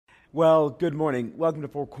Well, good morning. Welcome to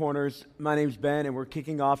Four Corners. My name's Ben, and we're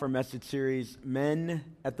kicking off our message series, Men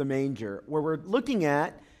at the Manger, where we're looking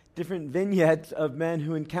at different vignettes of men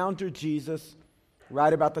who encountered Jesus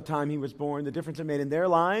right about the time he was born, the difference it made in their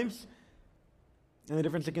lives, and the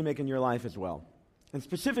difference it can make in your life as well. And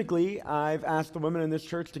specifically, I've asked the women in this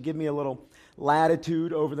church to give me a little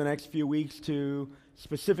latitude over the next few weeks to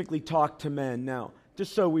specifically talk to men. Now,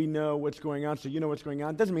 just so we know what's going on, so you know what's going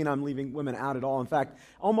on. Doesn't mean I'm leaving women out at all. In fact,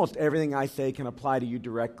 almost everything I say can apply to you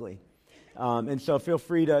directly. And so feel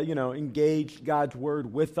free to, engage God's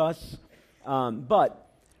word with us. But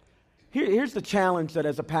here's the challenge that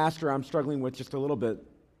as a pastor I'm struggling with just a little bit.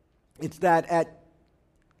 It's that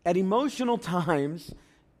at emotional times,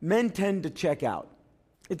 men tend to check out.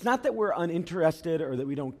 It's not that we're uninterested or that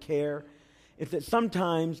we don't care. It's that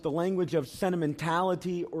sometimes the language of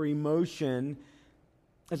sentimentality or emotion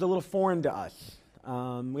is a little foreign to us.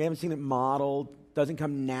 We haven't seen it modeled, doesn't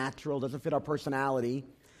come natural, doesn't fit our personality.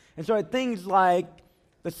 And so at things like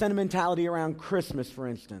the sentimentality around Christmas, for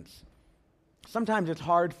instance, sometimes it's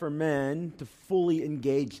hard for men to fully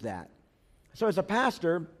engage that. So as a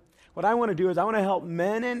pastor, what I want to do is I want to help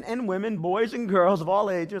men and women, boys and girls of all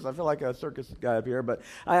ages. I feel like a circus guy up here, but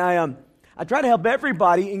I try to help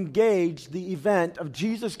everybody engage the event of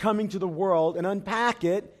Jesus coming to the world and unpack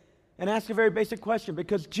it and ask a very basic question.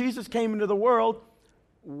 Because Jesus came into the world,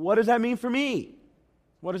 what does that mean for me?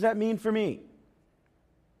 What does that mean for me?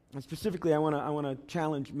 And specifically, I want to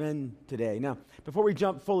challenge men today. Now, before we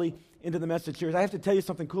jump fully into the message series, I have to tell you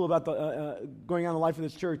something cool about the going on in the life of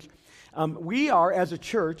this church. We are, as a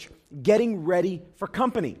church, getting ready for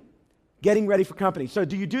company. Getting ready for company. So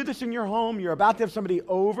do you do this in your home? You're about to have somebody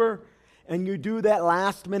over, and you do that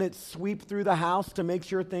last-minute sweep through the house to make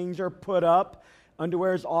sure things are put up.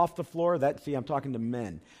 Underwear's off the floor. I'm talking to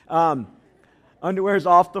men. Underwear's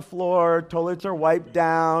off the floor. Toilets are wiped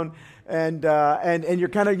down. And you're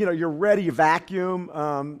kind of, you're ready, you vacuum,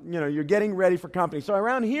 you're getting ready for company. So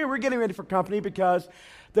around here, we're getting ready for company because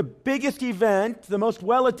the biggest event, the most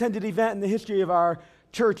well-attended event in the history of our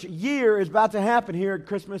church year is about to happen here at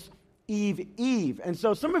Christmas Eve. And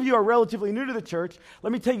so some of you are relatively new to the church.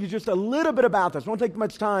 Let me tell you just a little bit about this. It won't take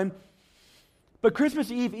much time. But Christmas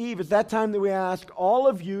Eve is that time that we ask all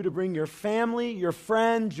of you to bring your family, your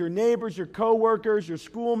friends, your neighbors, your coworkers, your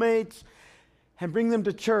schoolmates, and bring them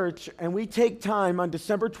to church. And we take time on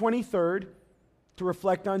December 23rd to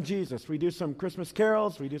reflect on Jesus. We do some Christmas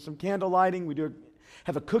carols. We do some candle lighting. We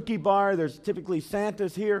have a cookie bar. There's typically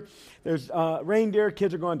Santas here. There's reindeer.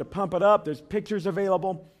 Kids are going to pump it up. There's pictures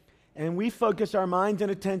available. And we focus our minds and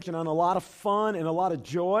attention on a lot of fun and a lot of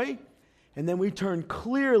joy. And then we turn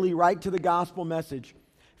clearly right to the gospel message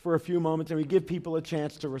for a few moments, and we give people a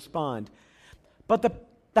chance to respond. But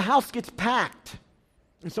the house gets packed.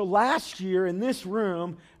 And so last year in this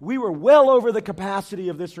room, we were well over the capacity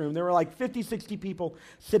of this room. There were like 50, 60 people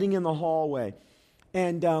sitting in the hallway.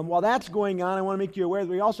 And while that's going on, I want to make you aware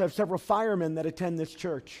that we also have several firemen that attend this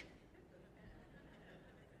church.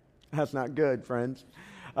 That's not good, friends.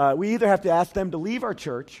 We either have to ask them to leave our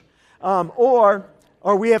church,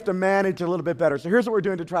 or we have to manage a little bit better. So here's what we're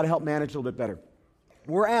doing to try to help manage a little bit better.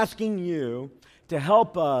 We're asking you to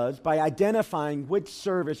help us by identifying which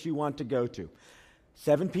service you want to go to.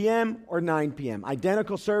 7 p.m. or 9 p.m.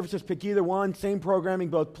 Identical services, pick either one, same programming,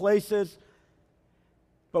 both places.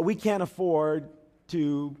 But we can't afford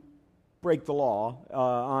to break the law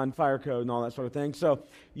on fire code and all that sort of thing. So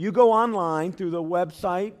you go online through the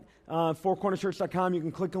website, fourcornerschurch.com. You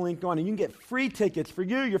can click a link, go on, and you can get free tickets for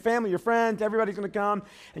you, your family, your friends. Everybody's going to come,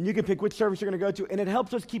 and you can pick which service you're going to go to. And it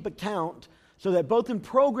helps us keep account so that both in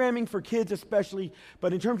programming for kids especially,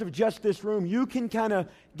 but in terms of just this room, you can kind of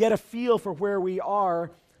get a feel for where we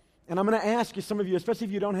are. And I'm going to ask you, some of you, especially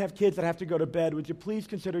if you don't have kids that have to go to bed, would you please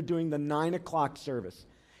consider doing the 9 o'clock service?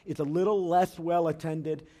 It's a little less well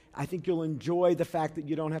attended. I think you'll enjoy the fact that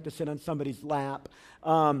you don't have to sit on somebody's lap.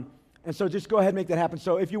 And so just go ahead and make that happen.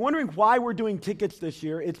 So if you're wondering why we're doing tickets this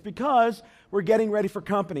year, it's because we're getting ready for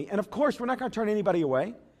company. And of course, we're not going to turn anybody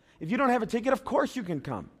away. If you don't have a ticket, of course you can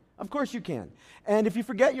come. Of course you can. And if you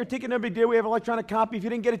forget your ticket, no big deal. We have an electronic copy. If you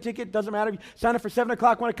didn't get a ticket, doesn't matter. If you sign up for 7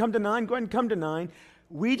 o'clock, want to come to 9, go ahead and come to 9.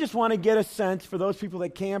 We just want to get a sense for those people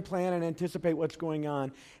that can plan and anticipate what's going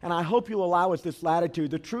on. And I hope you'll allow us this latitude.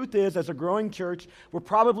 The truth is, as a growing church, we're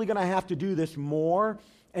probably going to have to do this more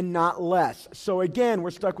and not less. So again,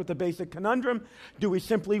 we're stuck with the basic conundrum. Do we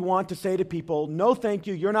simply want to say to people, no thank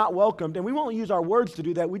you, you're not welcomed, and we won't use our words to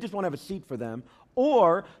do that, we just want to have a seat for them?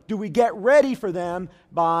 Or do we get ready for them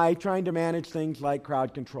by trying to manage things like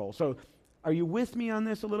crowd control? So are you with me on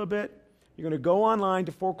this a little bit? You're going to go online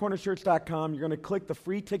to fourcornerschurch.com, you're going to click the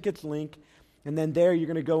free tickets link, And then there you're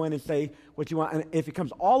going to go in and say what you want. And if it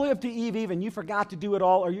comes all the way up to Eve and you forgot to do it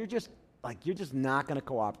all, or you're just not going to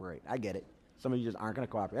cooperate. I get it. Some of you just aren't going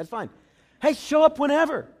to cooperate. That's fine. Hey, show up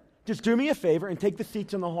whenever. Just do me a favor and take the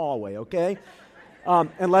seats in the hallway, okay?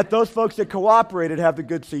 And let those folks that cooperated have the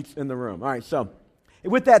good seats in the room. All right, so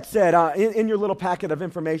with that said, in your little packet of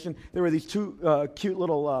information, there were these two cute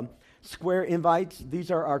little square invites.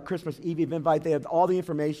 These are our Christmas Eve invite. They have all the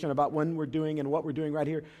information about when we're doing and what we're doing right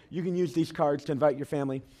here. You can use these cards to invite your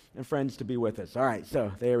family and friends to be with us. All right,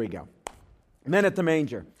 so there we go. Men at the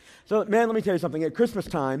manger. So, man, let me tell you something. At Christmas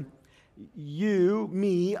time, you,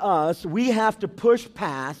 me, us, we have to push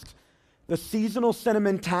past the seasonal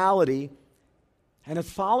sentimentality. And as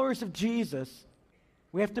followers of Jesus,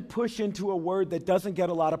 we have to push into a word that doesn't get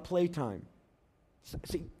a lot of playtime.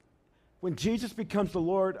 See, when Jesus becomes the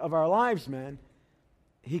Lord of our lives, man,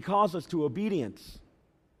 he calls us to obedience.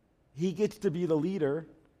 He gets to be the leader,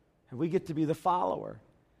 and we get to be the follower.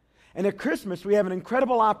 And at Christmas, we have an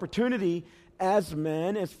incredible opportunity as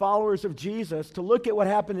men, as followers of Jesus, to look at what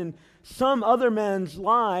happened in some other men's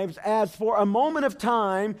lives as for a moment of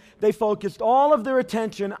time, they focused all of their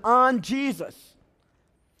attention on Jesus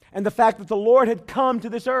and the fact that the Lord had come to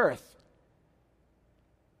this earth.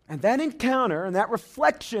 And that encounter and that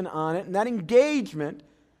reflection on it and that engagement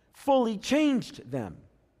fully changed them.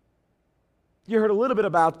 You heard a little bit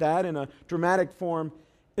about that in a dramatic form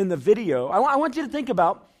in the video. I want you to think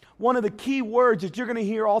about one of the key words that you're going to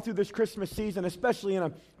hear all through this Christmas season, especially in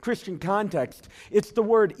a Christian context. It's the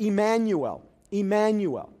word Emmanuel.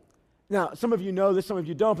 Emmanuel. Now, some of you know this, some of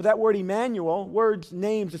you don't, but that word Emmanuel, words,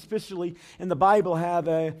 names, especially in the Bible, have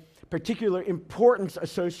a particular importance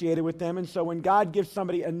associated with them. And so when God gives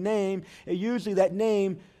somebody a name, usually that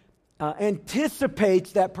name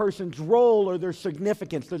anticipates that person's role or their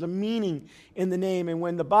significance. There's a meaning in the name. And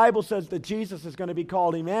when the Bible says that Jesus is going to be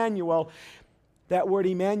called Emmanuel, that word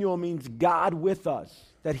Emmanuel means God with us.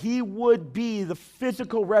 That he would be the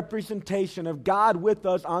physical representation of God with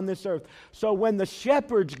us on this earth. So when the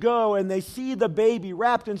shepherds go and they see the baby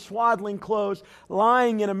wrapped in swaddling clothes,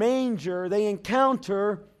 lying in a manger, they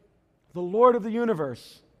encounter the Lord of the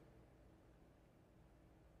universe.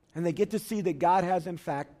 And they get to see that God has in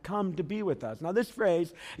fact come to be with us. Now this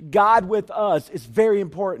phrase, God with us, is very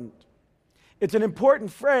important. It's an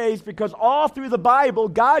important phrase because all through the Bible,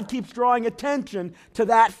 God keeps drawing attention to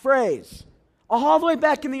that phrase. All the way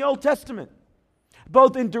back in the Old Testament.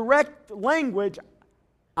 Both in direct language,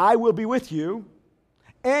 I will be with you,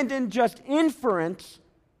 and in just inference,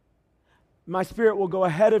 my spirit will go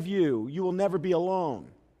ahead of you. You will never be alone.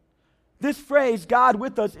 This phrase, God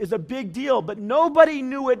with us, is a big deal, but nobody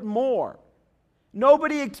knew it more.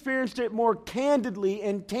 Nobody experienced it more candidly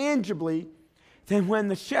and tangibly than when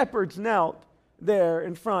the shepherds knelt there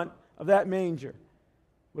in front of that manger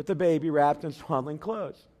with the baby wrapped in swaddling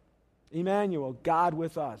clothes. Emmanuel, God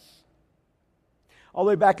with us. All the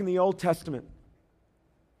way back in the Old Testament,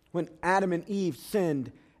 when Adam and Eve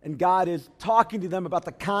sinned, and God is talking to them about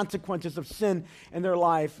the consequences of sin in their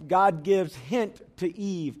life, God gives hint to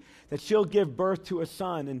Eve that she'll give birth to a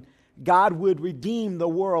son, and God would redeem the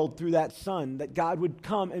world through that son, that God would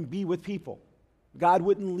come and be with people. God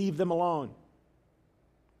wouldn't leave them alone.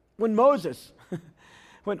 When Moses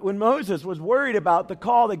was worried about the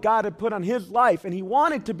call that God had put on his life, and he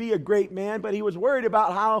wanted to be a great man, but he was worried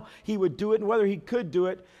about how he would do it and whether he could do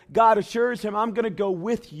it, God assures him, I'm going to go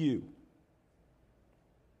with you.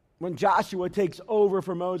 When Joshua takes over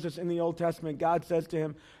for Moses in the Old Testament, God says to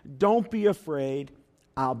him, don't be afraid,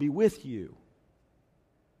 I'll be with you.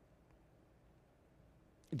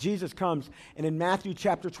 Jesus comes, and in Matthew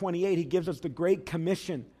chapter 28, he gives us the Great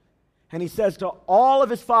Commission. And he says to all of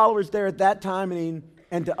his followers there at that time,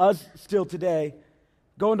 and to us still today,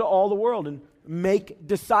 go into all the world and make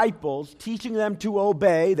disciples, teaching them to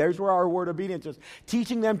obey. There's where our word obedience is.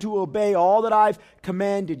 Teaching them to obey all that I've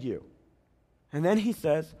commanded you. And then he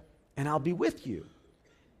says, and I'll be with you,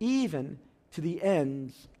 even to the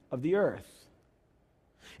ends of the earth.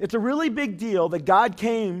 It's a really big deal that God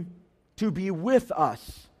came to be with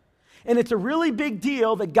us. And it's a really big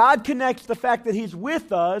deal that God connects the fact that he's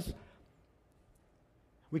with us.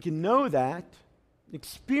 We can know that,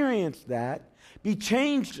 experience that, be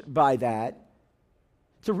changed by that.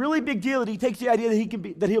 It's a really big deal that he takes the idea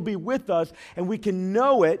that he'll be with us, and we can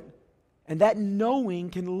know it, and that knowing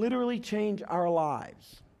can literally change our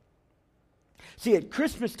lives. See, at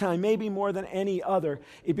Christmas time, maybe more than any other,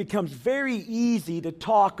 it becomes very easy to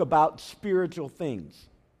talk about spiritual things.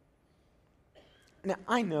 Now,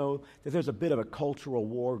 I know that there's a bit of a cultural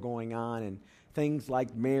war going on, and things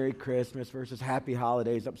like Merry Christmas versus Happy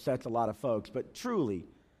Holidays upsets a lot of folks. But truly,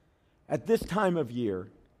 at this time of year,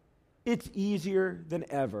 it's easier than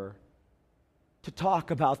ever to talk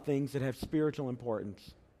about things that have spiritual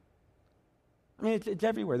importance. I mean, it's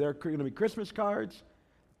everywhere. There are going to be Christmas cards.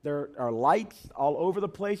 There are lights all over the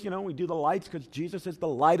place. We do the lights because Jesus is the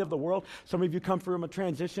light of the world. Some of you come from a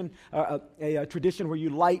tradition where you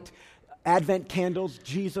light Advent candles,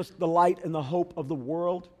 Jesus, the light and the hope of the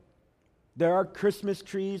world. There are Christmas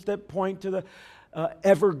trees that point to the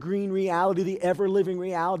evergreen reality, the ever-living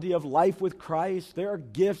reality of life with Christ. There are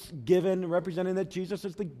gifts given representing that Jesus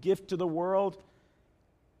is the gift to the world.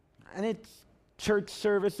 And it's church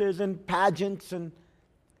services and pageants, and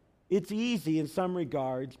it's easy in some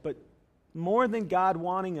regards, but more than God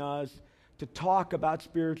wanting us to talk about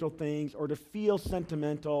spiritual things or to feel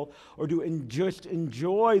sentimental or to just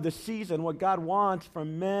enjoy the season, what God wants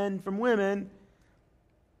from men, from women,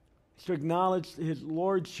 is to acknowledge His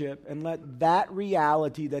lordship and let that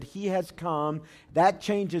reality that He has come, that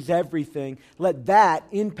changes everything, let that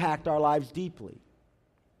impact our lives deeply.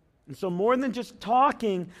 And so more than just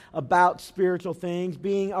talking about spiritual things,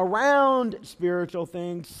 being around spiritual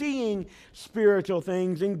things, seeing spiritual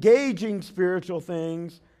things, engaging spiritual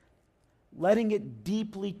things, letting it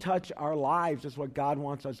deeply touch our lives is what God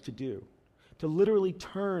wants us to do, to literally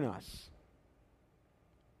turn us.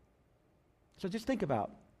 So just think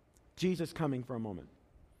about Jesus coming for a moment.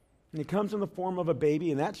 And He comes in the form of a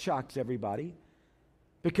baby, and that shocks everybody,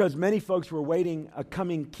 because many folks were waiting a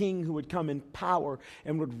coming king who would come in power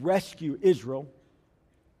and would rescue Israel.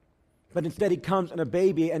 But instead He comes in a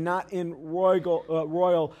baby, and not in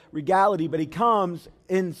royal regality, but He comes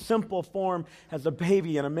in simple form as a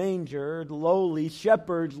baby in a manger. Lowly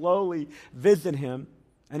shepherds visit Him,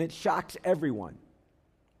 and it shocks everyone.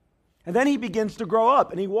 And then He begins to grow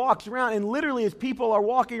up, and He walks around, and literally as people are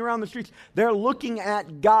walking around the streets, they're looking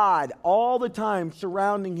at God all the time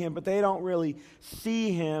surrounding Him, but they don't really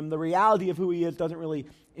see Him. The reality of who He is doesn't really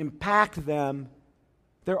impact them.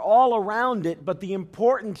 They're all around it, but the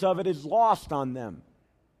importance of it is lost on them.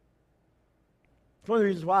 It's one of the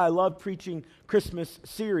reasons why I love preaching Christmas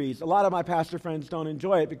series. A lot of my pastor friends don't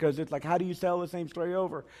enjoy it because it's like, how do you tell the same story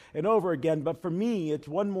over and over again? But for me, it's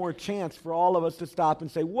one more chance for all of us to stop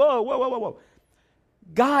and say, whoa.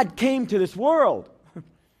 God came to this world.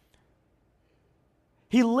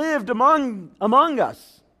 He lived among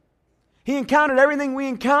us. He encountered everything we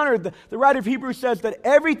encountered. The writer of Hebrews says that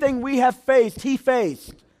everything we have faced, He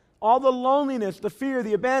faced. All the loneliness, the fear,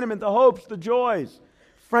 the abandonment, the hopes, the joys,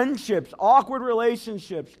 friendships, awkward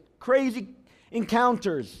relationships, crazy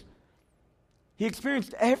encounters. He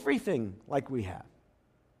experienced everything like we have.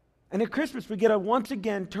 And at Christmas, we get to once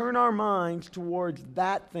again turn our minds towards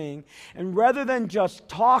that thing. And rather than just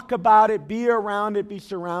talk about it, be around it, be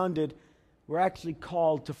surrounded, we're actually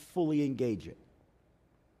called to fully engage it.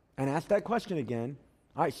 And ask that question again.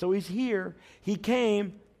 All right, so He's here. He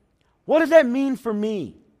came. What does that mean for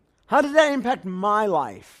me? How does that impact my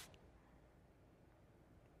life?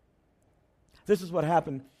 This is what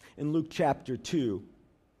happened in Luke chapter 2,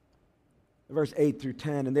 verse 8 through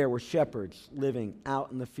 10. And there were shepherds living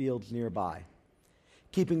out in the fields nearby,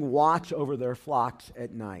 keeping watch over their flocks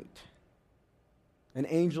at night. An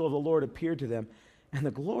angel of the Lord appeared to them, and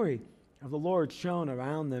the glory of the Lord shone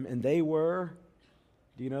around them, and they were,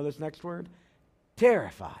 do you know this next word?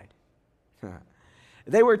 Terrified.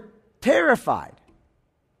 They were terrified.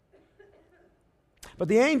 But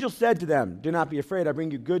the angel said to them, "Do not be afraid. I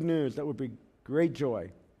bring you good news that will be great joy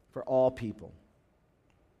for all people."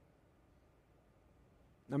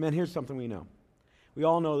 Now, man, here's something we know. We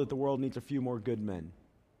all know that the world needs a few more good men.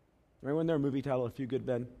 Remember when there a movie title, A Few Good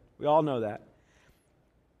Men? We all know that.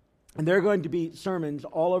 And there are going to be sermons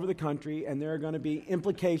all over the country, and there are going to be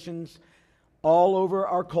implications all over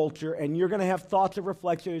our culture, and you're going to have thoughts of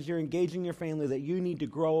reflection as you're engaging your family that you need to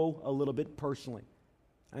grow a little bit personally.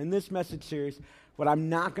 In this message series, what I'm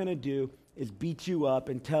not going to do is beat you up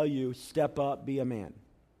and tell you, step up, be a man.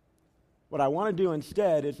 What I want to do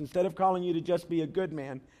instead is, instead of calling you to just be a good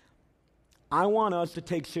man, I want us to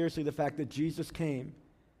take seriously the fact that Jesus came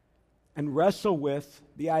and wrestle with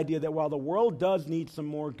the idea that while the world does need some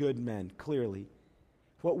more good men, clearly,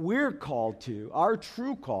 what we're called to, our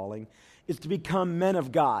true calling, is to become men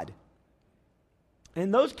of God.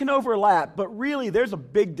 And those can overlap, but really there's a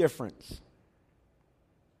big difference.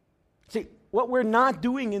 See, what we're not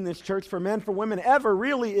doing in this church for men, for women, ever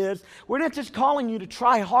really is, we're not just calling you to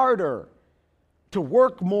try harder, to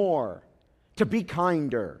work more, to be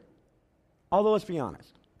kinder. Although, let's be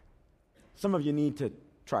honest, some of you need to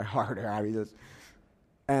try harder,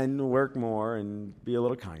 and work more and be a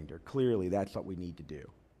little kinder. Clearly, that's what we need to do.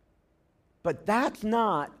 But that's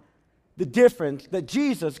not the difference that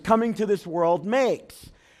Jesus coming to this world makes.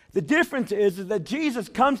 The difference is that Jesus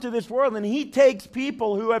comes to this world and he takes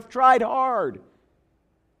people who have tried hard,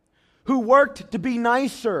 who worked to be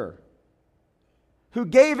nicer, who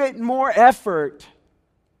gave it more effort,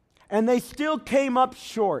 and they still came up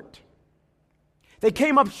short. They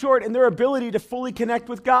came up short in their ability to fully connect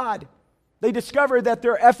with God. They discovered that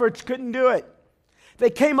their efforts couldn't do it. They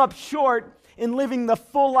came up short in living the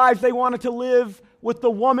full lives they wanted to live with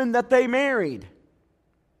the woman that they married.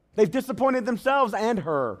 They've disappointed themselves and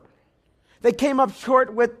her. They came up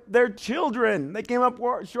short with their children. They came up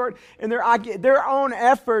short in their own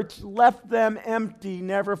efforts left them empty,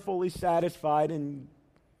 never fully satisfied, and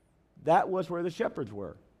that was where the shepherds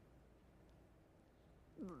were.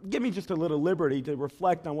 Give me just a little liberty to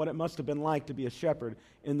reflect on what it must have been like to be a shepherd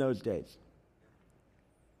in those days.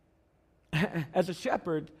 As a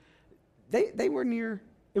shepherd, they were near,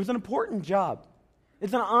 it was an important job.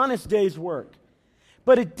 It's an honest day's work.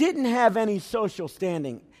 But it didn't have any social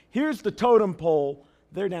standing. Here's the totem pole,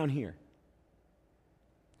 they're down here.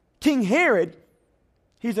 King Herod,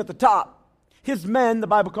 he's at the top. His men, the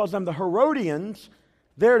Bible calls them the Herodians,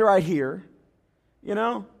 they're right here. You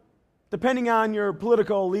know, depending on your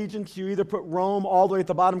political allegiance, you either put Rome all the way at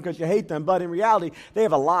the bottom because you hate them, but in reality, they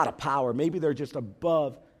have a lot of power. Maybe they're just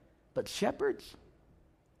above. But shepherds,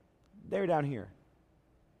 they're down here.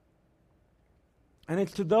 And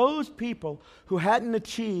it's to those people who hadn't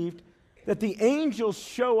achieved that the angels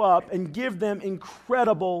show up and give them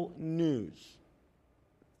incredible news.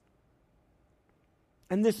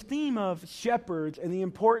 And this theme of shepherds and the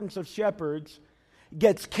importance of shepherds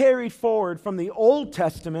gets carried forward from the Old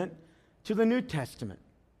Testament to the New Testament.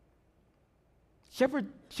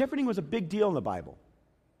 Shepherding was a big deal in the Bible.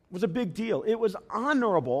 It was a big deal. It was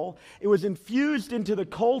honorable. It was infused into the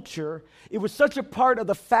culture. It was such a part of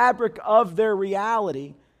the fabric of their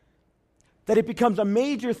reality that it becomes a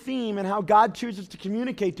major theme in how God chooses to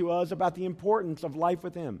communicate to us about the importance of life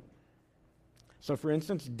with Him. So, for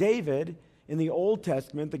instance, David in the Old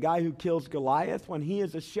Testament, the guy who kills Goliath, when he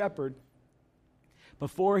is a shepherd,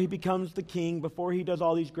 before he becomes the king, before he does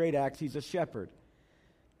all these great acts, he's a shepherd.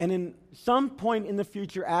 And in some point in the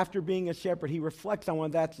future, after being a shepherd, he reflects on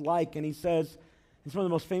what that's like, and he says, it's one of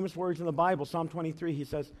the most famous words in the Bible, Psalm 23, he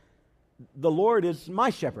says, the Lord is my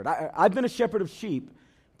shepherd. I've been a shepherd of sheep,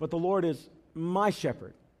 but the Lord is my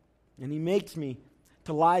shepherd. And He makes me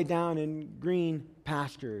to lie down in green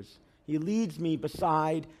pastures. He leads me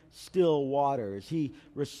beside still waters. He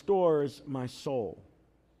restores my soul.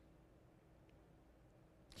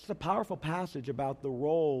 It's a powerful passage about the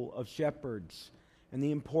role of shepherds and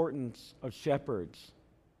the importance of shepherds.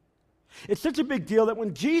 It's such a big deal that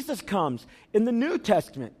when Jesus comes in the New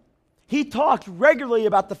Testament, He talks regularly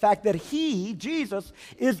about the fact that He, Jesus,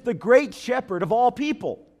 is the great shepherd of all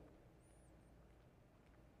people.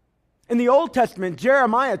 In the Old Testament,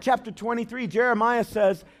 Jeremiah chapter 23, Jeremiah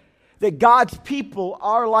says that God's people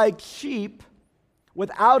are like sheep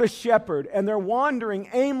without a shepherd, and they're wandering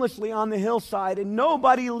aimlessly on the hillside, and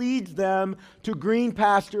nobody leads them to green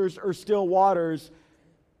pastures or still waters,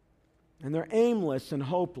 and they're aimless and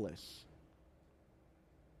hopeless.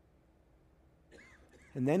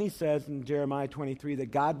 And then he says in Jeremiah 23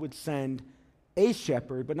 that God would send a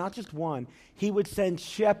shepherd, but not just one. He would send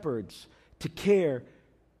shepherds to care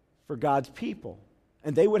for God's people.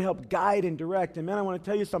 And they would help guide and direct. And man, I want to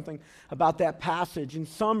tell you something about that passage. In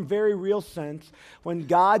some very real sense, when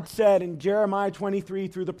God said in Jeremiah 23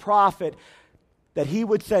 through the prophet that He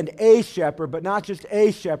would send a shepherd, but not just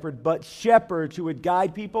a shepherd, but shepherds who would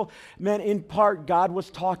guide people, meant in part God was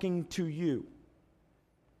talking to you.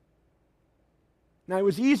 Now, it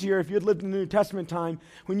was easier if you had lived in the New Testament time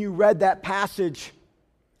when you read that passage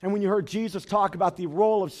and when you heard Jesus talk about the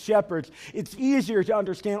role of shepherds. It's easier to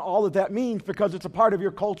understand all that means because it's a part of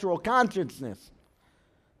your cultural consciousness.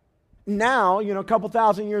 Now, a couple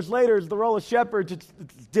thousand years later, the role of shepherds, it's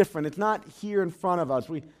different. It's not here in front of us.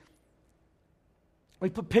 We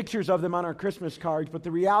put pictures of them on our Christmas cards, but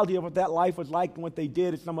the reality of what that life was like and what they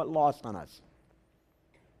did is somewhat lost on us.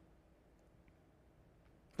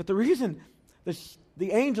 But the reason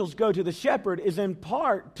the angels go to the shepherd is in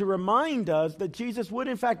part to remind us that Jesus would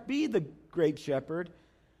in fact be the great shepherd.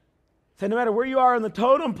 So no matter where you are in the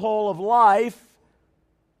totem pole of life,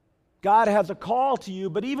 God has a call to you.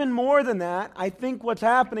 But even more than that, I think what's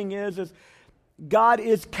happening is God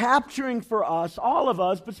is capturing for us, all of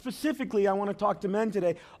us, but specifically I want to talk to men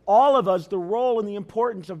today, all of us, the role and the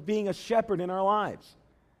importance of being a shepherd in our lives.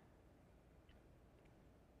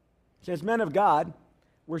 So as men of God,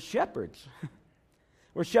 we're shepherds.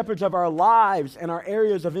 We're shepherds of our lives and our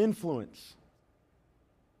areas of influence.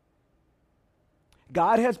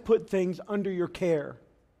 God has put things under your care.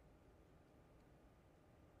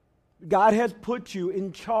 God has put you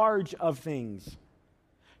in charge of things.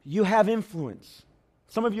 You have influence.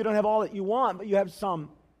 Some of you don't have all that you want, but you have some.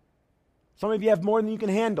 Some of you have more than you can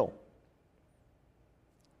handle.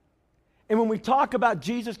 And when we talk about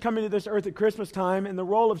Jesus coming to this earth at Christmas time and the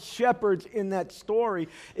role of shepherds in that story,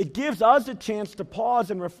 it gives us a chance to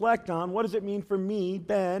pause and reflect on what does it mean for me,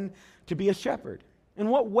 Ben, to be a shepherd? In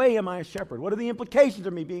what way am I a shepherd? What are the implications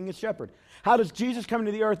of me being a shepherd? How does Jesus coming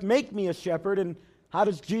to the earth make me a shepherd? And how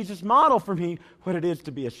does Jesus model for me what it is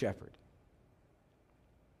to be a shepherd?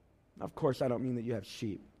 Of course, I don't mean that you have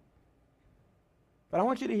sheep. But I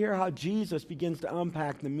want you to hear how Jesus begins to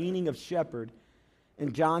unpack the meaning of shepherd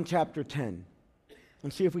in John chapter 10.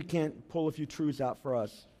 And see if we can't pull a few truths out for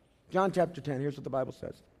us. John chapter 10, here's what the Bible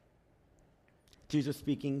says. Jesus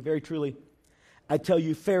speaking, very truly, I tell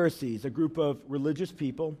you, Pharisees, a group of religious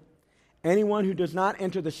people, anyone who does not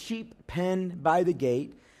enter the sheep pen by the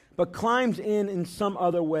gate, but climbs in some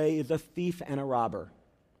other way is a thief and a robber.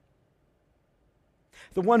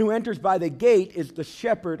 The one who enters by the gate is the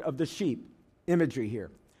shepherd of the sheep. Imagery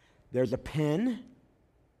here. There's a pen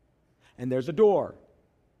and there's a door.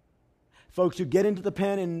 Folks who get into the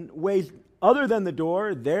pen in ways other than the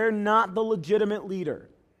door, they're not the legitimate leader.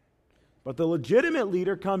 But the legitimate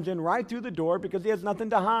leader comes in right through the door because he has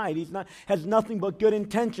nothing to hide. Has nothing but good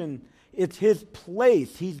intention. It's his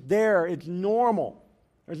place. He's there. It's normal.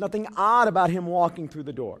 There's nothing odd about him walking through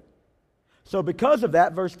the door. So because of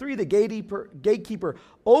that, verse 3, the gatekeeper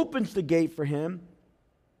opens the gate for him,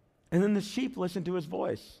 and then the sheep listen to his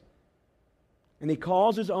voice. And he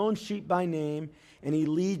calls his own sheep by name, and he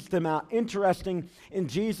leads them out. Interesting, in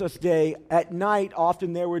Jesus' day, at night,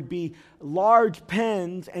 often there would be large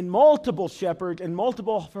pens, and multiple shepherds and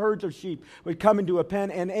multiple herds of sheep would come into a pen,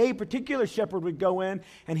 and a particular shepherd would go in,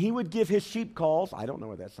 and he would give his sheep calls. I don't know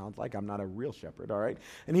what that sounds like. I'm not a real shepherd, all right?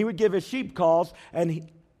 And he would give his sheep calls, and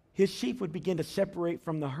his sheep would begin to separate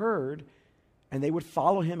from the herd, and they would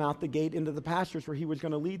follow him out the gate into the pastures where he was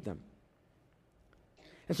going to lead them.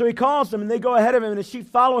 And so he calls them, and they go ahead of him, and the sheep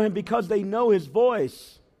follow him because they know his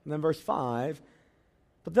voice. And then verse 5,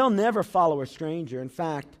 but they'll never follow a stranger. In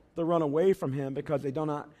fact, they'll run away from him because they do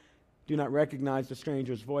not recognize the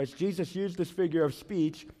stranger's voice. Jesus used this figure of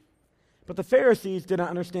speech, but the Pharisees did not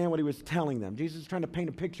understand what he was telling them. Jesus is trying to paint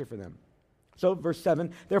a picture for them. So verse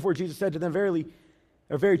 7, therefore Jesus said to them,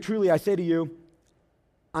 very truly I say to you,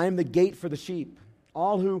 I am the gate for the sheep.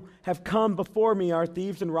 All who have come before me are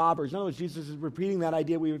thieves and robbers. In other words, Jesus is repeating that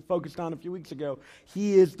idea we focused on a few weeks ago.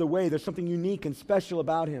 He is the way. There's something unique and special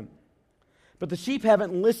about him. But the sheep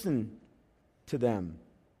haven't listened to them.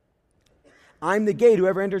 I'm the gate.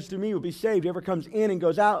 Whoever enters through me will be saved. Whoever comes in and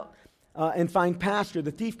goes out and find pasture.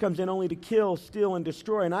 The thief comes in only to kill, steal, and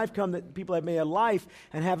destroy. And I've come that people may have life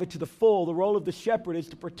and have it to the full. The role of the shepherd is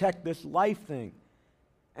to protect this life thing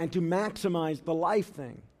and to maximize the life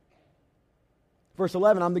thing. Verse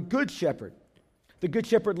 11, I'm the good shepherd. The good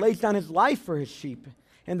shepherd lays down his life for his sheep.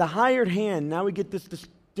 And the hired hand, now we get this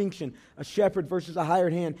distinction, a shepherd versus a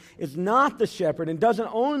hired hand, is not the shepherd and doesn't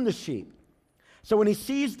own the sheep. So when he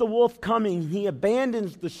sees the wolf coming, he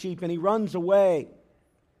abandons the sheep and he runs away.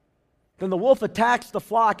 Then the wolf attacks the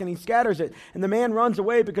flock and he scatters it. And the man runs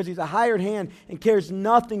away because he's a hired hand and cares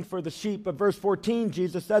nothing for the sheep. But verse 14,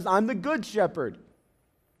 Jesus says, I'm the good shepherd.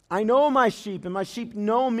 I know my sheep and my sheep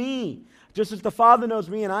know me. Just as the Father knows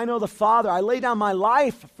me and I know the Father. I lay down my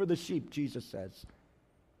life for the sheep, Jesus says.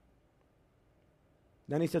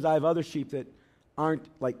 Then he says, I have other sheep that aren't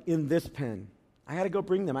like in this pen. I got to go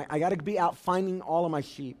bring them. I got to be out finding all of my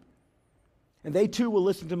sheep. And they too will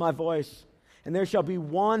listen to my voice. And there shall be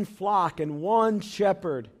one flock and one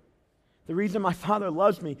shepherd. The reason my Father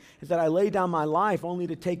loves me is that I lay down my life only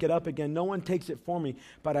to take it up again. No one takes it for me,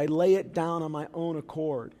 but I lay it down on my own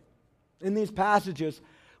accord. In these passages,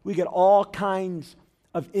 we get all kinds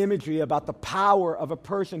of imagery about the power of a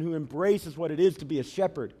person who embraces what it is to be a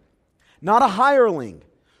shepherd. Not a hireling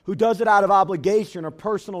who does it out of obligation or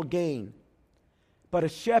personal gain, but a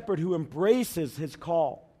shepherd who embraces his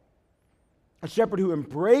call. A shepherd who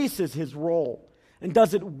embraces his role and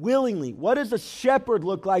does it willingly. What does a shepherd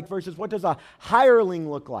look like versus what does a hireling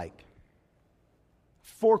look like?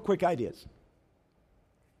 4 quick ideas.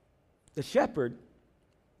 The shepherd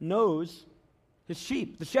knows his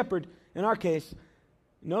sheep. The shepherd, in our case,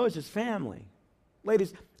 knows his family.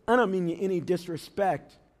 Ladies, I don't mean you any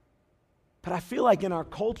disrespect, but I feel like in our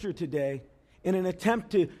culture today, in an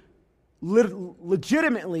attempt to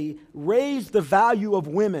legitimately raise the value of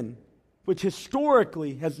women, which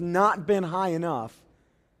historically has not been high enough,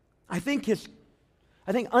 I think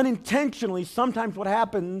unintentionally sometimes what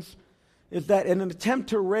happens is that in an attempt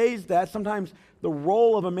to raise that, sometimes the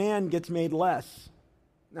role of a man gets made less.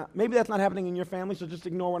 Now, maybe that's not happening in your family, so just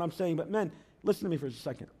ignore what I'm saying. But men, listen to me for a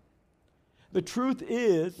second. The truth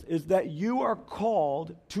is that you are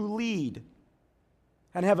called to lead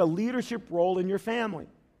and have a leadership role in your family.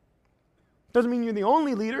 Doesn't mean you're the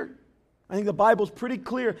only leader. I think the Bible's pretty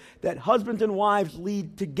clear that husbands and wives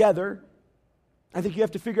lead together. I think you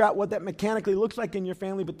have to figure out what that mechanically looks like in your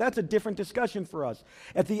family, but that's a different discussion for us.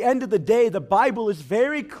 At the end of the day, the Bible is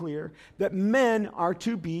very clear that men are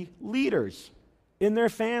to be leaders in their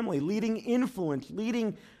family, leading influence,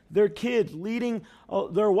 leading their kids, leading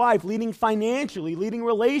their wife, leading financially, leading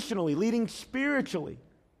relationally, leading spiritually.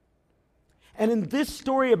 And in this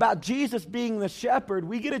story about Jesus being the shepherd,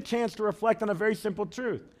 we get a chance to reflect on a very simple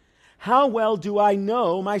truth. How well do I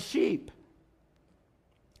know my sheep?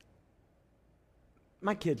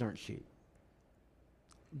 My kids aren't sheep.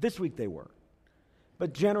 This week they were.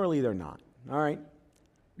 But generally they're not. All right?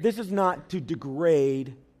 This is not to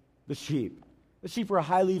degrade the sheep. The sheep were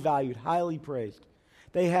highly valued, highly praised.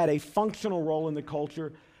 They had a functional role in the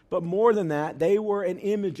culture, but more than that, they were an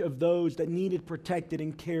image of those that needed protected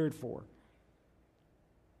and cared for.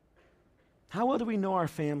 How well do we know our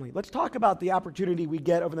family? Let's talk about the opportunity we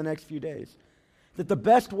get over the next few days. That the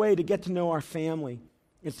best way to get to know our family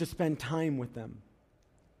is to spend time with them.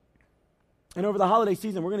 And over the holiday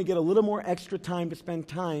season, we're going to get a little more extra time to spend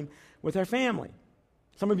time with our family.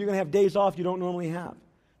 Some of you are going to have days off you don't normally have.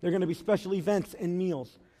 There are going to be special events and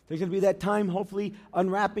meals. There's going to be that time, hopefully,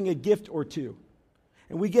 unwrapping a gift or two.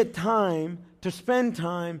 And we get time to spend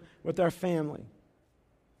time with our family.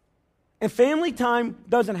 And family time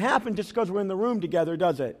doesn't happen just because we're in the room together,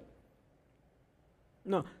 does it?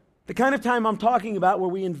 No. The kind of time I'm talking about where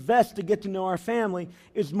we invest to get to know our family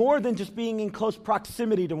is more than just being in close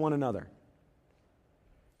proximity to one another.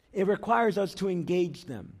 It requires us to engage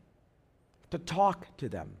them, to talk to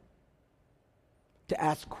them, to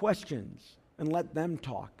ask questions and let them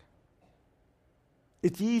talk.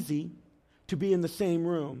 It's easy to be in the same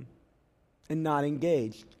room and not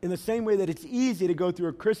engaged, in the same way that it's easy to go through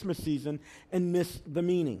a Christmas season and miss the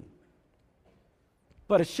meaning.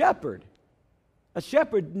 But a shepherd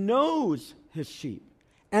knows his sheep,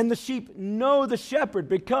 and the sheep know the shepherd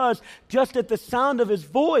because just at the sound of his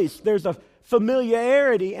voice, there's a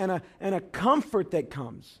familiarity and a comfort that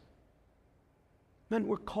comes. Men,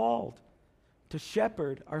 we're called to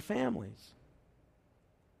shepherd our families.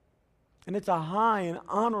 And it's a high and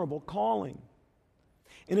honorable calling.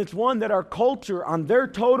 And it's one that our culture, on their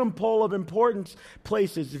totem pole of importance,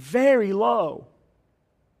 places very low.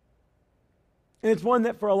 And it's one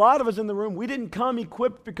that for a lot of us in the room, we didn't come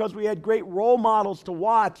equipped because we had great role models to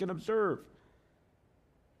watch and observe.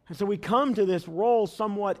 And so we come to this role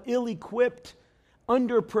somewhat ill-equipped,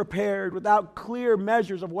 underprepared, without clear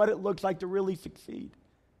measures of what it looks like to really succeed.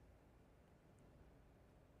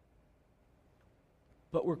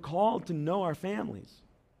 But we're called to know our families.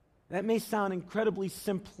 That may sound incredibly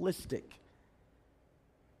simplistic,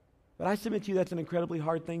 but I submit to you that's an incredibly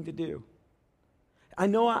hard thing to do. I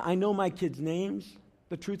know my kids' names.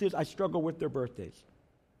 The truth is I struggle with their birthdays.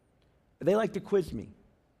 They like to quiz me.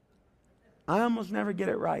 I almost never get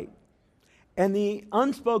it right. And the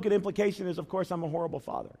unspoken implication is, of course, I'm a horrible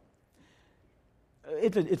father.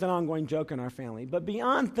 It's an ongoing joke in our family. But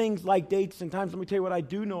beyond things like dates and times, let me tell you what I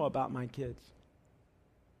do know about my kids.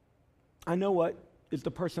 I know what is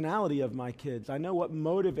the personality of my kids. I know what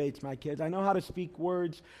motivates my kids. I know how to speak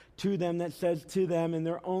words to them that says to them in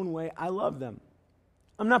their own way, I love them.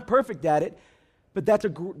 I'm not perfect at it, but that's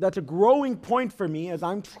a growing point for me as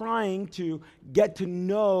I'm trying to get to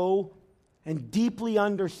know and deeply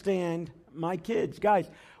understand my kids. Guys,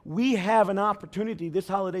 we have an opportunity this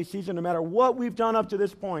holiday season, no matter what we've done up to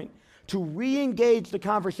this point, to re-engage the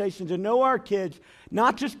conversation, to know our kids,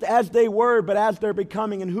 not just as they were, but as they're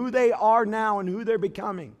becoming, and who they are now and who they're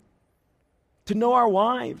becoming. To know our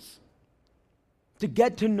wives, to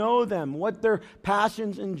get to know them, what their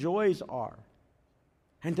passions and joys are,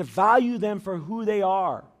 and to value them for who they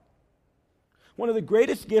are. One of the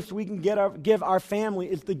greatest gifts we can give our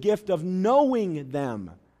family is the gift of knowing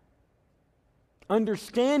them,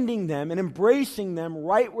 understanding them, and embracing them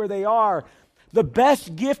right where they are. The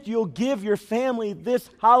best gift you'll give your family this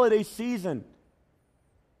holiday season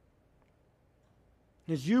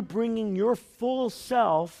is you bringing your full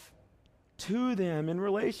self to them in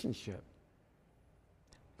relationship.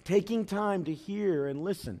 Taking time to hear and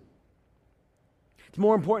listen. It's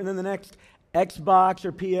more important than the next Xbox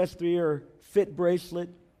or PS3 or Fit bracelet.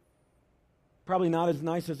 Probably not as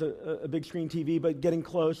nice as a big screen TV, but getting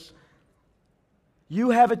close.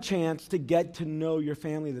 You have a chance to get to know your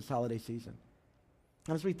family this holiday season.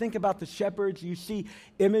 And as we think about the shepherds, you see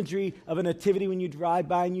imagery of a nativity when you drive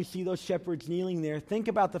by and you see those shepherds kneeling there. Think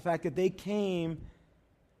about the fact that they came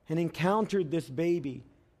and encountered this baby.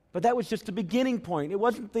 But that was just the beginning point. It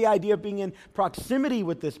wasn't the idea of being in proximity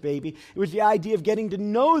with this baby. It was the idea of getting to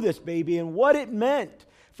know this baby and what it meant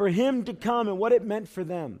for him to come and what it meant for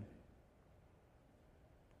them.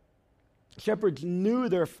 Shepherds knew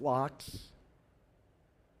their flocks,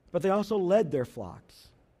 but they also led their flocks.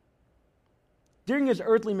 During his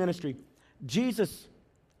earthly ministry, Jesus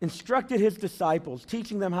instructed his disciples,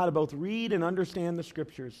 teaching them how to both read and understand the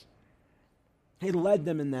Scriptures. He led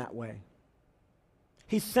them in that way.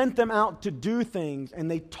 He sent them out to do things, and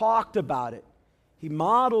they talked about it. He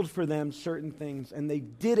modeled for them certain things, and they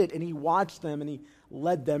did it, and he watched them, and he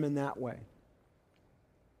led them in that way.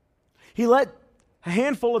 He let a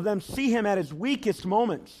handful of them see him at his weakest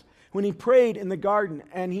moments, when he prayed in the garden,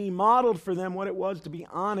 and he modeled for them what it was to be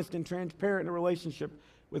honest and transparent in a relationship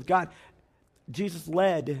with God. Jesus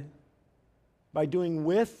led by doing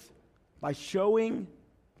with, by showing,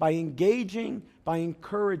 by engaging, by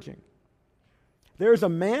encouraging. There's a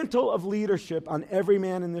mantle of leadership on every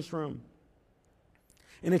man in this room.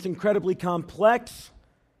 And it's incredibly complex,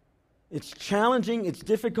 it's challenging, it's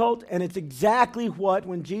difficult, and it's exactly what,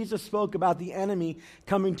 when Jesus spoke about the enemy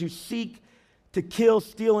coming to seek, to kill,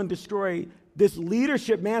 steal, and destroy, this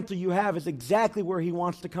leadership mantle you have is exactly where he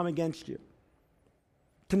wants to come against you.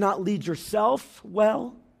 To not lead yourself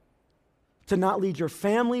well, to not lead your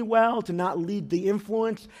family well, to not lead the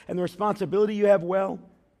influence and the responsibility you have well.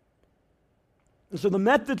 And so the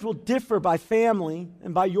methods will differ by family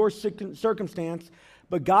and by your circumstance,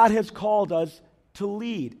 but God has called us to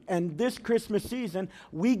lead. And this Christmas season,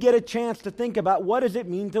 we get a chance to think about what does it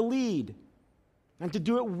mean to lead and to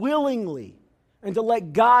do it willingly. And to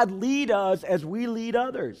let God lead us as we lead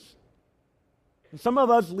others. And some of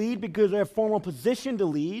us lead because we have a formal position to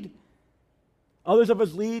lead. Others of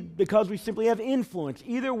us lead because we simply have influence.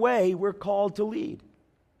 Either way, we're called to lead.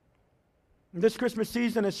 And this Christmas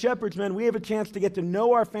season, as shepherds men, we have a chance to get to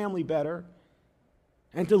know our family better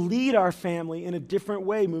and to lead our family in a different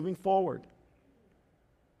way moving forward.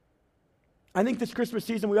 I think this Christmas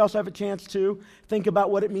season, we also have a chance to think about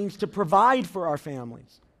what it means to provide for our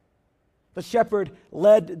families. The shepherd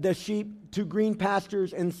led the sheep to green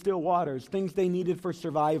pastures and still waters, things they needed for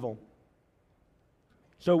survival.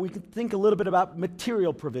 So we can think a little bit about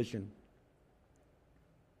material provision.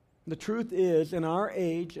 The truth is, in our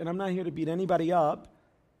age, and I'm not here to beat anybody up,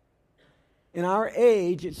 in our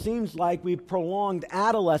age, it seems like we've prolonged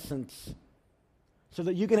adolescence so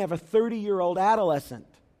that you can have a 30-year-old adolescent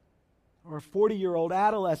or a 40-year-old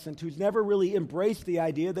adolescent who's never really embraced the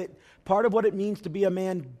idea that part of what it means to be a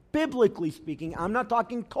man, biblically speaking, I'm not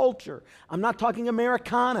talking culture, I'm not talking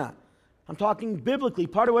Americana, I'm talking biblically.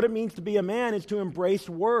 Part of what it means to be a man is to embrace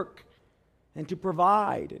work and to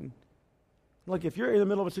provide. And look, if you're in the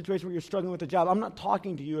middle of a situation where you're struggling with a job, I'm not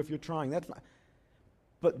talking to you if you're trying. That's not.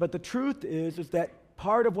 But the truth is that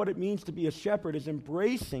part of what it means to be a shepherd is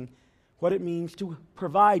embracing what it means to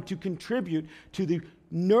provide, to contribute to the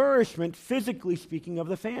nourishment, physically speaking, of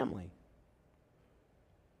the family.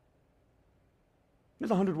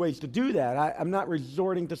 There's 100 ways to do that. I'm not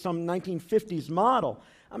resorting to some 1950s model.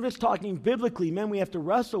 I'm just talking biblically. Men, we have to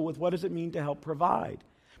wrestle with what does it mean to help provide.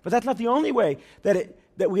 But that's not the only way that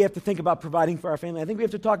we have to think about providing for our family. I think we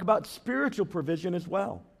have to talk about spiritual provision as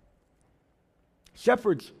well.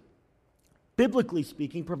 Shepherds, biblically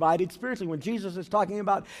speaking, provided spiritually. When Jesus is talking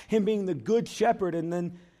about him being the good shepherd, and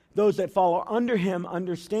then those that follow under him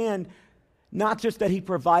understand not just that he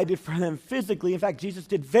provided for them physically. In fact, Jesus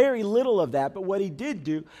did very little of that, but what he did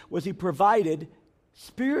do was he provided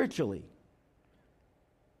spiritually.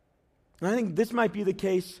 And I think this might be the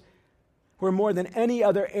case where more than any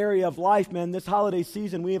other area of life, man, this holiday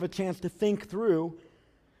season, we have a chance to think through,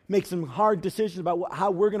 make some hard decisions about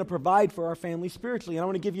how we're going to provide for our family spiritually. And I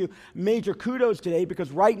want to give you major kudos today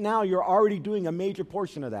because right now you're already doing a major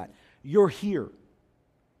portion of that. You're here.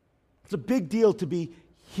 It's a big deal to be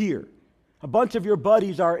here. A bunch of your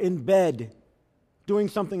buddies are in bed doing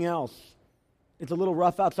something else. It's a little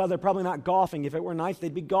rough outside. They're probably not golfing. If it were nice,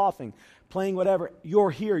 they'd be golfing, playing whatever. You're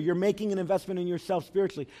here. You're making an investment in yourself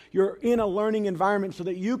spiritually. You're in a learning environment so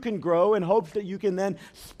that you can grow in hopes that you can then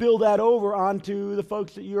spill that over onto the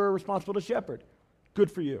folks that you're responsible to shepherd. Good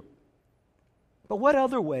for you. But what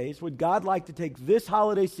other ways would God like to take this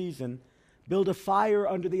holiday season, build a fire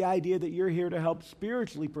under the idea that you're here to help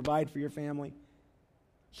spiritually provide for your family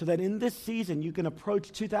so that in this season you can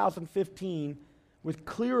approach 2015 with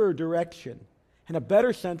clearer direction and a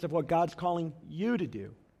better sense of what God's calling you to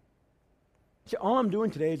do? See, all I'm doing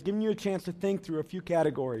today is giving you a chance to think through a few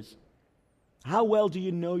categories. How well do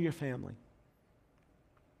you know your family?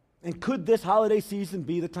 And could this holiday season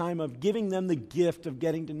be the time of giving them the gift of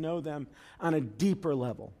getting to know them on a deeper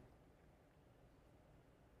level?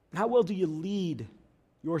 How well do you lead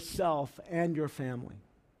yourself and your family,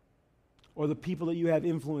 or the people that you have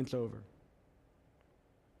influence over?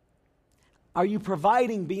 Are you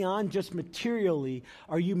providing beyond just materially?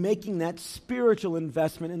 Are you making that spiritual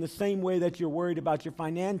investment in the same way that you're worried about your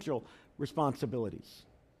financial responsibilities?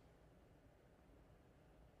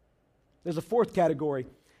 There's a fourth category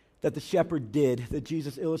that the shepherd did that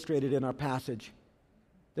Jesus illustrated in our passage.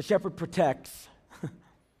 The shepherd protects.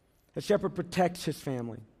 The shepherd protects his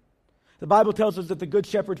family. The Bible tells us that the good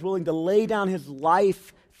shepherd's willing to lay down his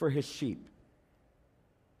life for his sheep.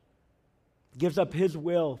 Gives up his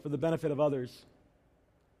will for the benefit of others.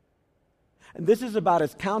 And this is about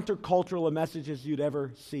as countercultural a message as you'd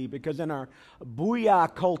ever see, because in our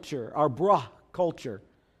booyah culture, our brah culture,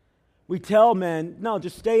 we tell men, no,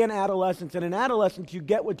 just stay in adolescence. And in adolescence, you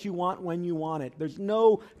get what you want when you want it. There's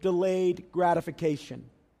no delayed gratification.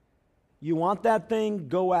 You want that thing,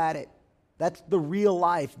 go at it. That's the real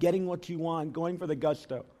life, getting what you want, going for the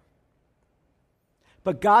gusto.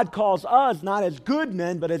 But God calls us, not as good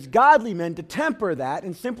men, but as godly men, to temper that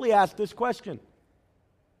and simply ask this question.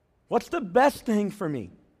 What's the best thing for me?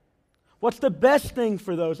 What's the best thing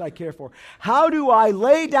for those I care for? How do I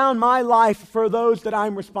lay down my life for those that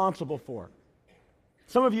I'm responsible for?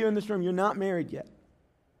 Some of you in this room, you're not married yet.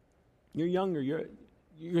 You're younger.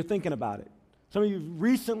 You're thinking about it. Some of you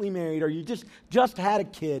recently married, or you just had a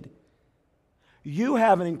kid. You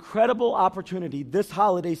have an incredible opportunity this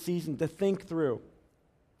holiday season to think through,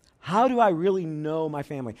 how do I really know my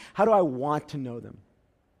family? How do I want to know them?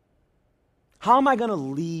 How am I going to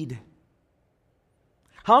lead?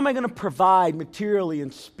 How am I going to provide materially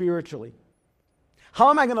and spiritually?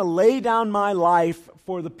 How am I going to lay down my life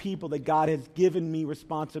for the people that God has given me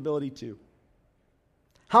responsibility to?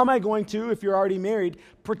 How am I going to, if you're already married,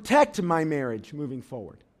 protect my marriage moving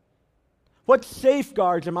forward? What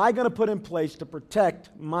safeguards am I going to put in place to protect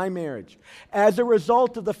my marriage as a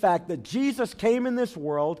result of the fact that Jesus came in this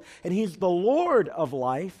world and he's the Lord of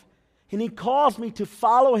life, and he calls me to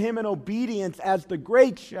follow him in obedience as the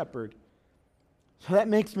great shepherd? So that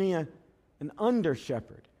makes me an under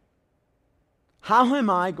shepherd. How am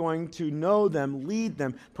I going to know them, lead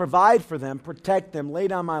them, provide for them, protect them, lay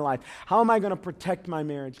down my life? How am I going to protect my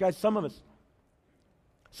marriage? Guys, some of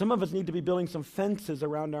us need to be building some fences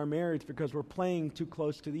around our marriage because we're playing too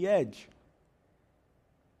close to the edge.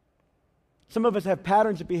 Some of us have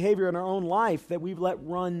patterns of behavior in our own life that we've let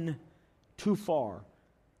run too far.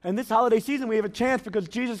 And this holiday season, we have a chance because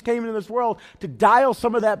Jesus came into this world to dial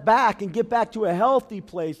some of that back and get back to a healthy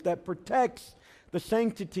place that protects the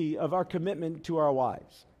sanctity of our commitment to our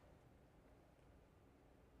wives.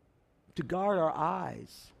 To guard our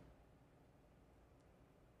eyes.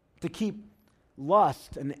 To keep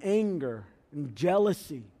lust and anger and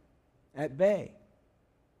jealousy at bay.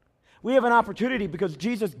 We have an opportunity because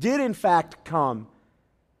Jesus did in fact come,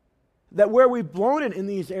 that where we've blown it in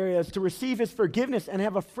these areas, to receive his forgiveness and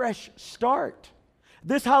have a fresh start.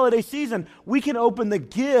 This holiday season, we can open the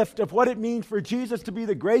gift of what it means for Jesus to be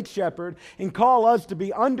the great shepherd and call us to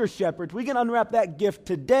be under shepherds. We can unwrap that gift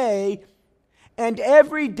today and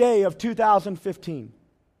every day of 2015.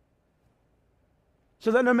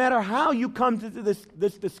 So that no matter how you come to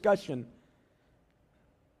this discussion,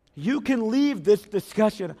 you can leave this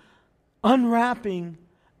discussion unwrapping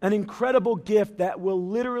an incredible gift that will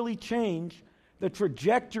literally change the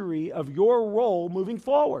trajectory of your role moving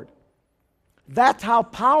forward. That's how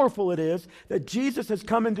powerful it is that Jesus has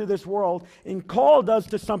come into this world and called us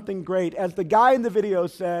to something great. As the guy in the video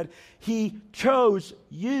said, he chose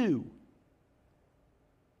you.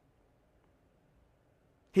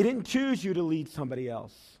 He didn't choose you to lead somebody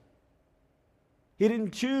else. He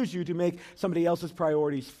didn't choose you to make somebody else's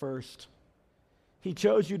priorities first. He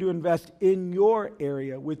chose you to invest in your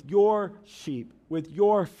area, with your sheep, with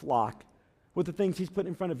your flock, with the things he's put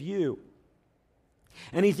in front of you.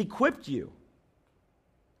 And he's equipped you.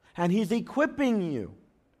 And he's equipping you.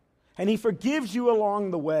 And he forgives you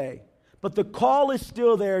along the way. But the call is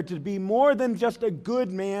still there to be more than just a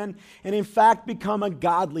good man, and in fact become a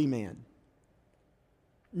godly man.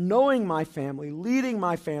 Knowing my family, leading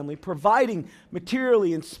my family, providing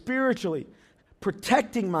materially and spiritually,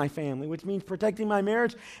 protecting my family, which means protecting my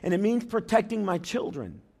marriage, and it means protecting my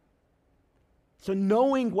children. So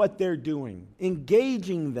knowing what they're doing,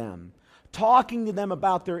 engaging them, talking to them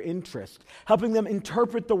about their interests, helping them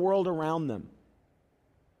interpret the world around them.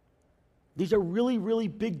 These are really, really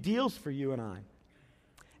big deals for you and I.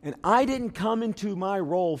 And I didn't come into my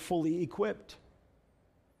role fully equipped.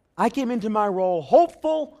 I came into my role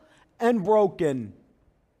hopeful and broken.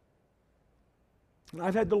 And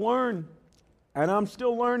I've had to learn, and I'm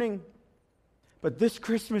still learning. But this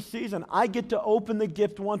Christmas season, I get to open the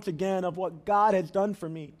gift once again of what God has done for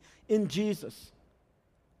me in Jesus,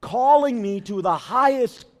 calling me to the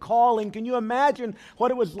highest calling. Can you imagine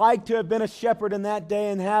what it was like to have been a shepherd in that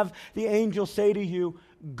day and have the angel say to you,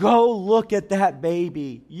 go look at that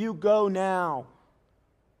baby. You go now.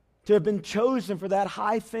 To have been chosen for that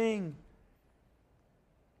high thing.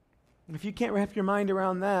 And if you can't wrap your mind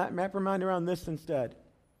around that, wrap your mind around this instead.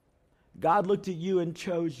 God looked at you and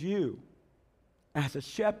chose you as a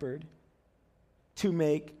shepherd to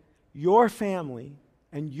make your family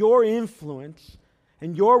and your influence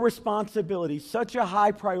and your responsibility such a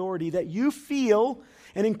high priority that you feel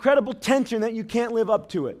an incredible tension that you can't live up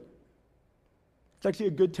to it. It's actually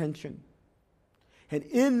a good tension. And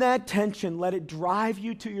in that tension, let it drive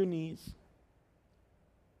you to your knees.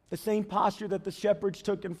 The same posture that the shepherds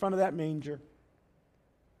took in front of that manger.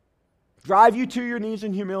 Drive you to your knees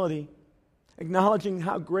in humility, acknowledging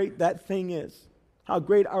how great that thing is, how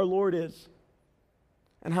great our Lord is,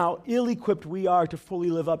 and how ill-equipped we are to fully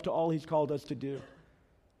live up to all He's called us to do.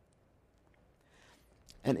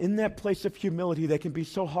 And in that place of humility that can be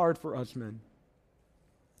so hard for us men,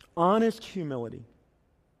 honest humility,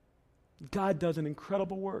 God does an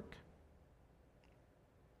incredible work.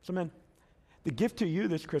 So men, the gift to you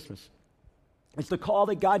this Christmas is the call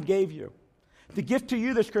that God gave you. The gift to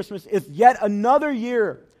you this Christmas is yet another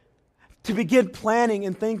year to begin planning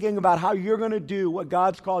and thinking about how you're going to do what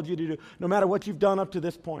God's called you to do, no matter what you've done up to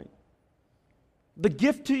this point. The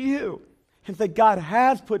gift to you is that God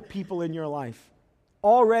has put people in your life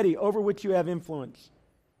already over which you have influence.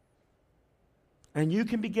 And you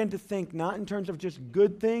can begin to think not in terms of just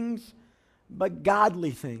good things, but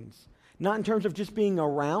godly things. Not in terms of just being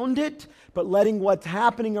around it, but letting what's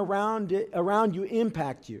happening around you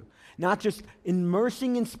impact you. Not just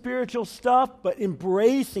immersing in spiritual stuff, but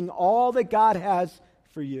embracing all that God has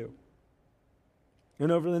for you.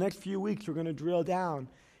 And over the next few weeks, we're going to drill down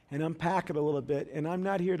and unpack it a little bit. And I'm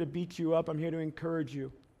not here to beat you up. I'm here to encourage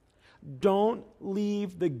you. Don't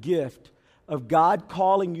leave the gift of God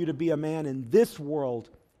calling you to be a man in this world,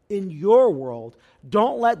 in your world.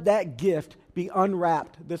 Don't let that gift be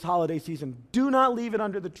unwrapped this holiday season. Do not leave it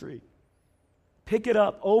under the tree. Pick it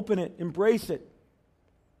up, open it, embrace it.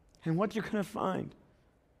 And what you're going to find,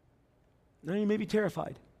 now you may be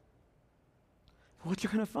terrified. What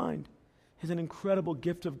you're going to find is an incredible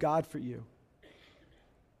gift of God for you.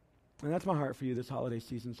 And that's my heart for you this holiday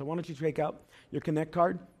season. So why don't you take out your Connect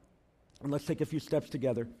card and let's take a few steps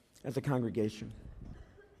together as a congregation.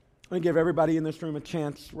 I'm going to give everybody in this room a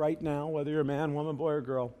chance right now, whether you're a man, woman, boy, or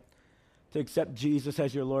girl, to accept Jesus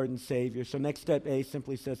as your Lord and Savior. So next step A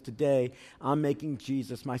simply says, today, I'm making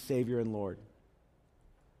Jesus my Savior and Lord.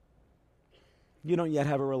 You don't yet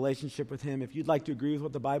have a relationship with Him. If you'd like to agree with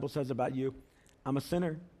what the Bible says about you, I'm a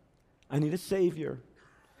sinner. I need a Savior.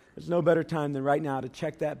 There's no better time than right now to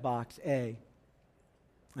check that box, A.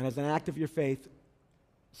 And as an act of your faith,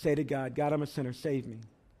 say to God, God, I'm a sinner. Save me.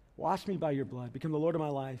 Wash me by your blood. Become the Lord of my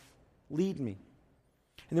life. Lead me.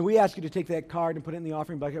 And then we ask you to take that card and put it in the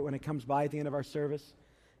offering bucket when it comes by at the end of our service.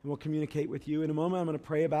 And we'll communicate with you. In a moment, I'm going to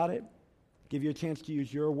pray about it, give you a chance to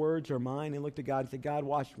use your words or mine, and look to God and say, God,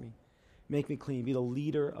 wash me. Make me clean. Be the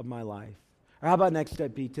leader of my life. Or how about next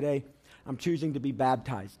step B? Today, I'm choosing to be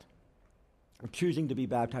baptized. I'm choosing to be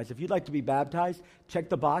baptized. If you'd like to be baptized, check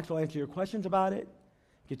the box. We'll answer your questions about it,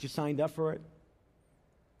 get you signed up for it,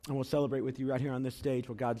 and we'll celebrate with you right here on this stage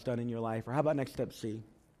what God's done in your life. Or how about next step C?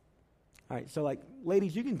 All right, so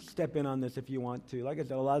ladies, you can step in on this if you want to. Like I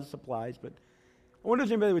said, a lot of supplies, but I wonder if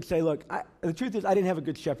anybody would say, look, the truth is I didn't have a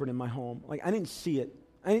good shepherd in my home. I didn't see it.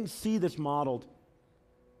 I didn't see this modeled.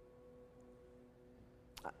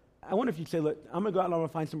 I wonder if you'd say, look, I'm going to go out and I'm going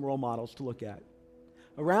to find some role models to look at.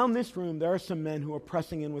 Around this room, there are some men who are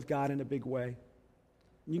pressing in with God in a big way.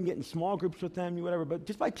 You can get in small groups with them, whatever, but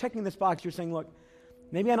just by checking this box, you're saying, look,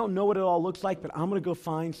 maybe I don't know what it all looks like, but I'm going to go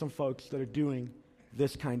find some folks that are doing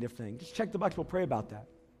this kind of thing. Just check the box. We'll pray about that.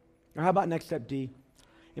 Or how about next step D?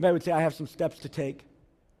 Anybody would say, I have some steps to take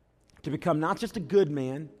to become not just a good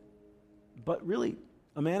man, but really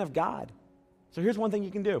a man of God. So here's one thing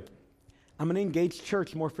you can do. I'm going to engage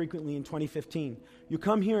church more frequently in 2015. You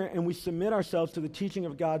come here and we submit ourselves to the teaching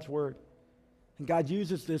of God's Word. And God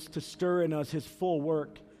uses this to stir in us His full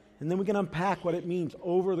work. And then we can unpack what it means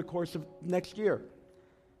over the course of next year.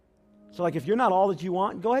 So if you're not all that you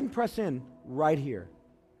want, go ahead and press in right here.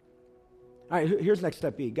 All right, here's next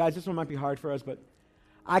step B. Guys, this one might be hard for us, but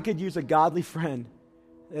I could use a godly friend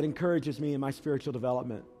that encourages me in my spiritual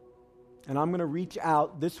development. And I'm going to reach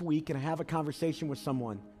out this week and have a conversation with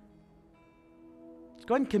someone. Let's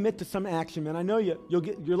go ahead and commit to some action, man. I know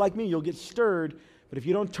you're like me, you'll get stirred, but if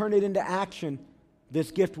you don't turn it into action,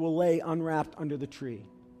 this gift will lay unwrapped under the tree.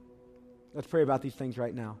 Let's pray about these things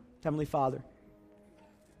right now. Heavenly Father,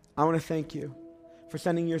 I want to thank you for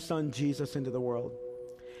sending your son Jesus into the world,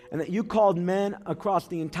 and that you called men across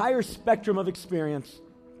the entire spectrum of experience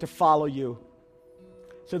to follow you.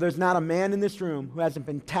 So there's not a man in this room who hasn't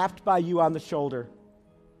been tapped by you on the shoulder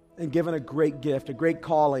and given a great gift, a great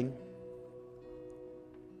calling.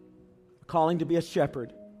 A calling to be a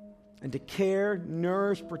shepherd and to care,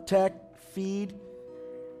 nourish, protect, feed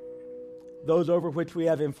those over which we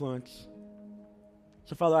have influence.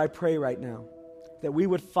 So Father, I pray right now that we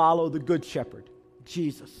would follow the good shepherd,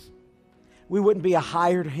 Jesus. We wouldn't be a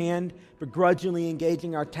hired hand begrudgingly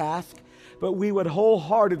engaging our task, but we would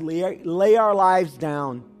wholeheartedly lay our lives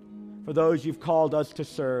down for those you've called us to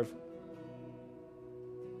serve.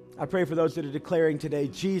 I pray for those that are declaring today,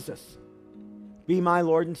 Jesus, be my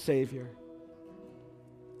Lord and Savior.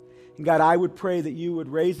 And God, I would pray that you would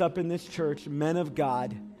raise up in this church men of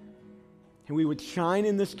God, and we would shine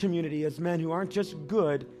in this community as men who aren't just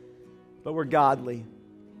good, but we're godly,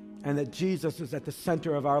 and that Jesus is at the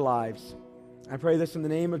center of our lives. I pray this in the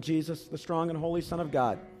name of Jesus, the strong and holy Son of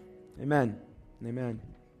God. Amen and amen.